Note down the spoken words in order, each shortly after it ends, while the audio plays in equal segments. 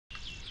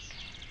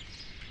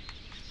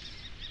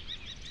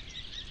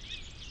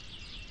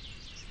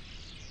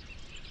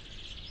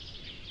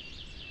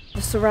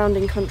The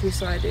surrounding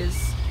countryside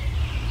is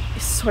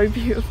so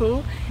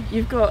beautiful.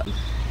 You've got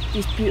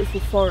these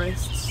beautiful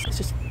forests, it's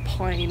just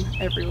pine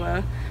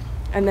everywhere,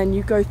 and then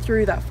you go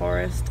through that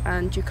forest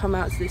and you come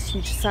out to this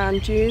huge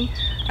sand dune,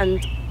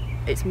 and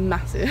it's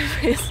massive.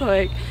 It's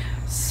like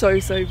so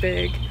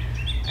big,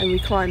 and we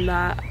climb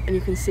that and you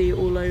can see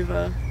all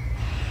over,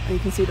 and you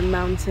can see the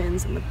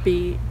mountains and the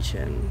beach.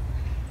 And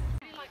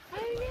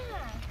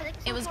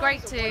it was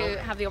great to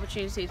have the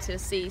opportunity to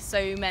see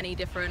so many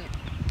different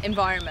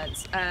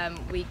environments.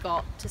 We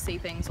got to see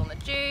things on the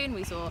dune,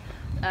 we saw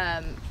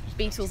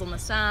beetles on the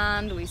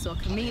sand, we saw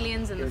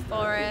chameleons in the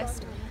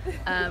forest.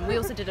 We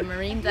also did a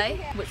marine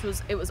day, which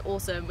was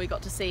awesome. We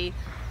got to see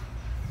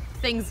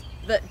things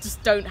that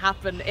just don't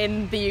happen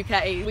in the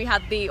UK. We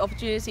had the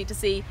opportunity to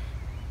see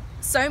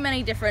so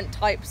many different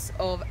types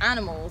of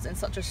animals in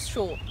such a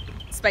short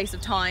space of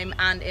time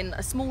and in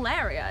a small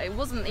area. It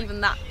wasn't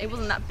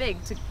that big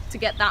to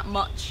get that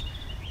much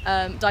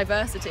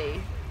diversity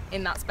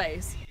in that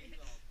space.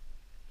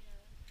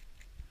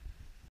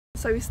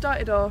 So we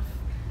started off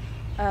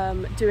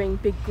doing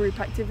big group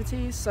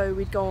activities, so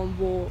we'd go on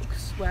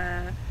walks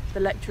where the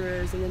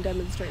lecturers and the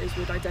demonstrators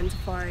would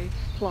identify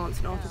plants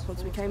and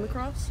arthropods we came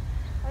across,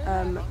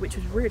 which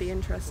was really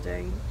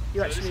interesting.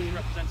 You actually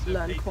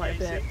learn quite a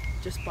bit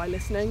just by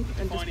listening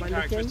and just by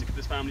looking.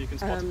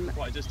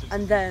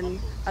 And then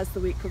as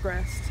the week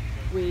progressed,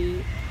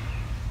 we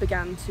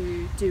began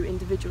to do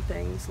individual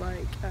things,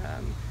 like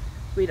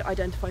we'd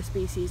identify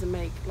species and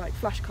make like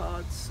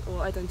flashcards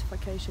or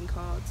identification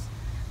cards,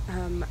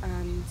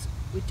 and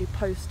we'd do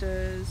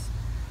posters,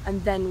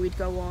 and then we'd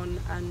go on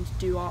and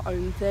do our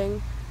own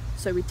thing.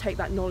 So we'd take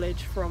that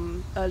knowledge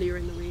from earlier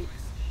in the weeks.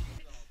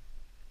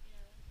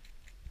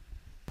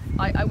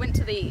 I went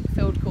to the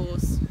field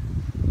course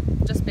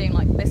just being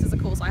like, this is a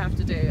course I have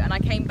to do, and I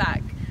came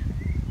back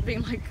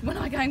being like, when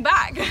am I going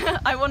back?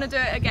 I want to do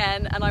it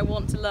again, and I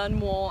want to learn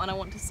more, and I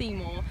want to see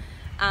more.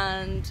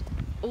 And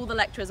all the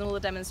lecturers and all the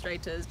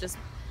demonstrators just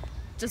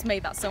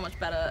made that so much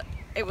better.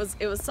 It was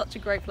such a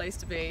great place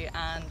to be,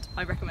 and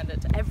I recommend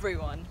it to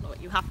everyone.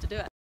 You have to do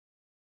it.